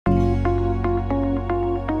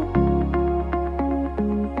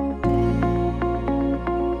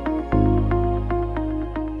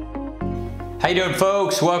How you doing,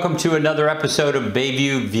 folks? Welcome to another episode of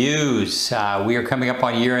BayView Views. We are coming up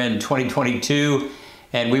on year-end 2022,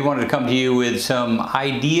 and we wanted to come to you with some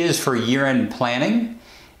ideas for year-end planning,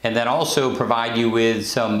 and then also provide you with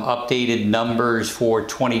some updated numbers for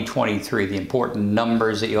 2023, the important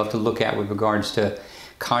numbers that you have to look at with regards to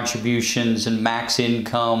contributions and max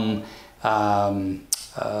income,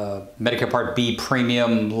 Medicare Part B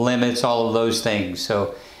premium limits, all of those things.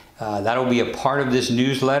 So that'll be a part of this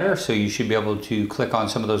newsletter, so you should be able to click on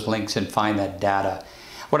some of those links and find that data.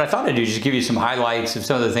 What I thought I'd do is just give you some highlights of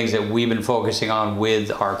some of the things that we've been focusing on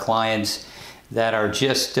with our clients that are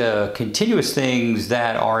just continuous things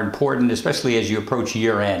that are important, especially as you approach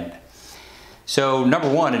year end. So number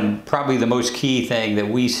one, and probably the most key thing that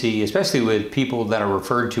we see, especially with people that are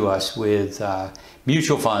referred to us with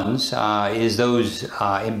mutual funds, is those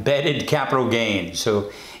embedded capital gains.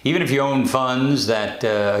 So even if you own funds that,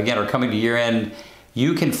 again, are coming to year end,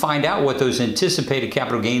 you can find out what those anticipated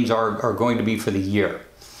capital gains are going to be for the year.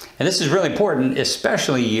 And this is really important,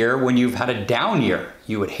 especially a year when you've had a down year.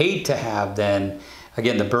 You would hate to have then,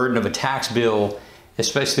 again, the burden of a tax bill,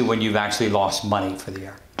 especially when you've actually lost money for the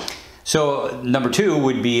year. So number two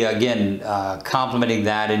would be, again, complementing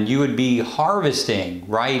that, and you would be harvesting,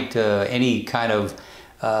 right, any kind of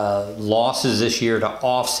losses this year to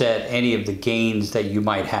offset any of the gains that you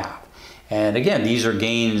might have. And again, these are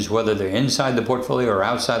gains whether they're inside the portfolio or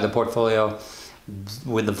outside the portfolio.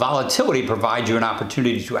 With the volatility, provides you an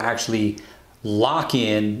opportunity to actually lock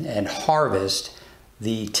in and harvest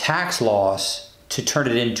the tax loss to turn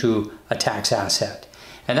it into a tax asset.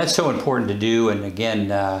 And that's so important to do, and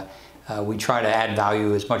again, we try to add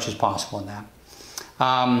value as much as possible in that.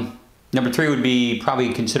 Number three would be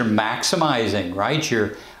probably consider maximizing, right,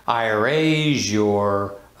 your IRAs,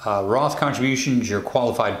 your Roth contributions, your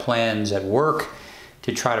qualified plans at work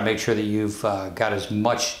to try to make sure that you've got as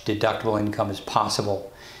much deductible income as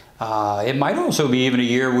possible. It might also be even a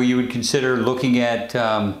year where you would consider looking at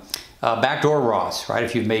backdoor Roths, right?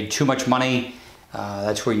 If you've made too much money,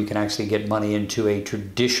 that's where you can actually get money into a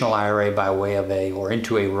traditional IRA by way of or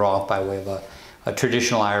into a Roth by way of a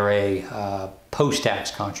traditional IRA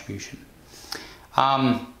post-tax contribution.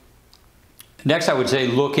 Next, I would say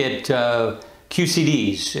look at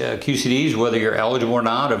QCDs. QCDs, whether you're eligible or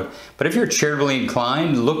not, but if you're charitably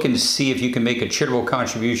inclined, look and see if you can make a charitable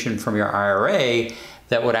contribution from your IRA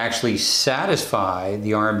that would actually satisfy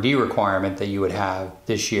the RMD requirement that you would have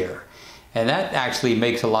this year. And that actually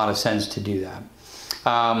makes a lot of sense to do that.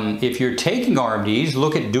 If you're taking RMDs,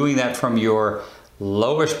 look at doing that from your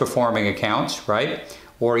lowest performing accounts, right?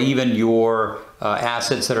 Or even your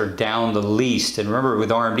assets that are down the least. And remember, with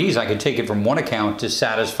RMDs, I can take it from one account to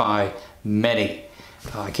satisfy many.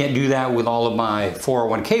 I can't do that with all of my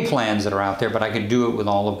 401k plans that are out there, but I can do it with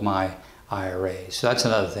all of my IRAs. So that's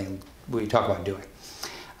another thing we talk about doing.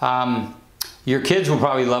 Your kids will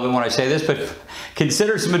probably love it when I say this, but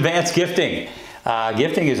consider some advanced gifting.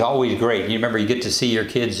 Gifting is always great. You remember, you get to see your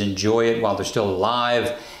kids enjoy it while they're still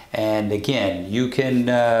alive. And again, you can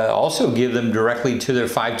also give them directly to their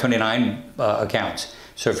 529 accounts.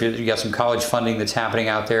 So if you got some college funding that's happening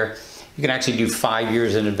out there, you can actually do 5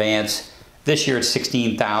 years in advance. This year it's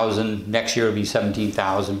 $16,000. Next year it'll be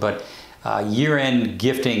 $17,000. But year-end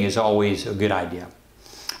gifting is always a good idea.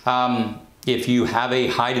 If you have a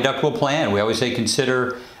high deductible plan, we always say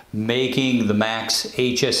consider making the max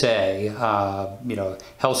HSA,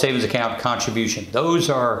 health savings account contribution. Those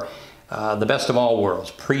are the best of all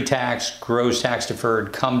worlds. Pre-tax, gross tax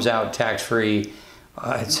deferred, comes out tax-free.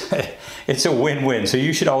 It's a win-win. So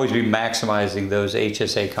you should always be maximizing those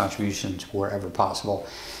HSA contributions wherever possible.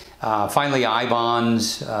 Finally,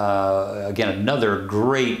 I-bonds, again, another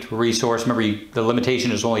great resource. Remember, the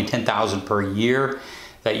limitation is only $10,000 per year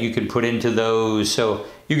that you can put into those. So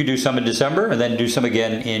you can do some in December and then do some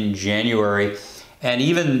again in January. And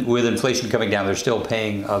even with inflation coming down, they're still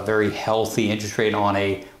paying a very healthy interest rate on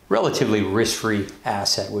a relatively risk-free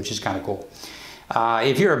asset, which is kind of cool.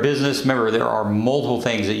 If you're a business, remember, there are multiple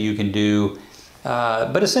things that you can do,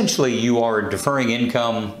 but essentially you are deferring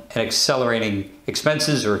income and accelerating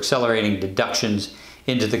expenses or accelerating deductions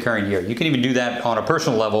into the current year. You can even do that on a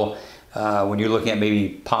personal level when you're looking at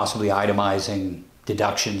maybe possibly itemizing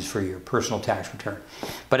deductions for your personal tax return.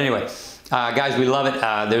 But anyway, guys, we love it.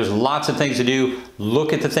 There's lots of things to do.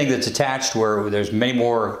 Look at the thing that's attached where there's many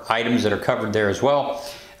more items that are covered there as well.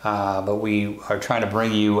 But we are trying to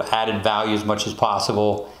bring you added value as much as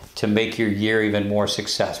possible to make your year even more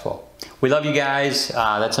successful. We love you guys.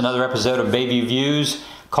 That's another episode of BayView Views.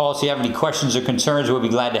 Call us if you have any questions or concerns. We'll be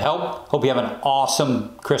glad to help. Hope you have an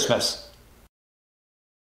awesome Christmas.